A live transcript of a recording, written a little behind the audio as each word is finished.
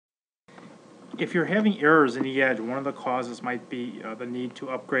If you're having errors in the Edge, one of the causes might be the need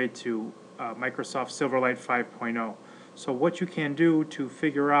to upgrade to Microsoft Silverlight 5.0. So what you can do to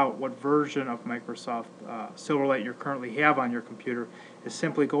figure out what version of Microsoft Silverlight you currently have on your computer is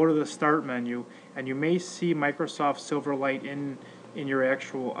simply go to the Start menu, and you may see Microsoft Silverlight in your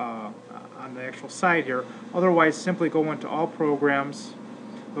actual on the actual side here. Otherwise, simply go into All Programs,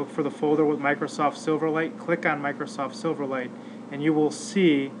 look for the folder with Microsoft Silverlight, click on Microsoft Silverlight, and you will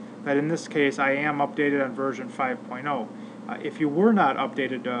see that in this case I am updated on version 5.0. If you were not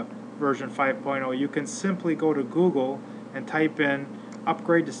updated to version 5.0, you can simply go to Google and type in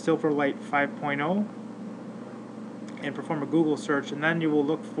upgrade to Silverlight 5.0 and perform a Google search, and then you will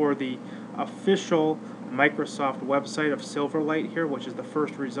look for the official Microsoft website of Silverlight here, which is the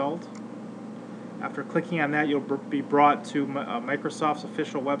first result. After clicking on that, you'll be brought to Microsoft's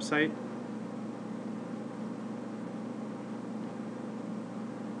official website.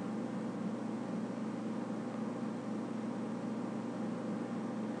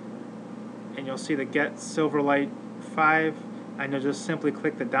 And you'll see the Get Silverlight 5, and you'll just simply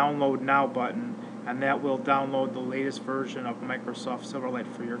click the Download Now button, and that will download the latest version of Microsoft Silverlight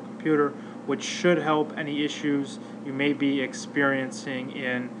for your computer, which should help any issues you may be experiencing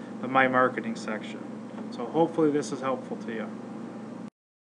in the My Marketing section. So hopefully this is helpful to you.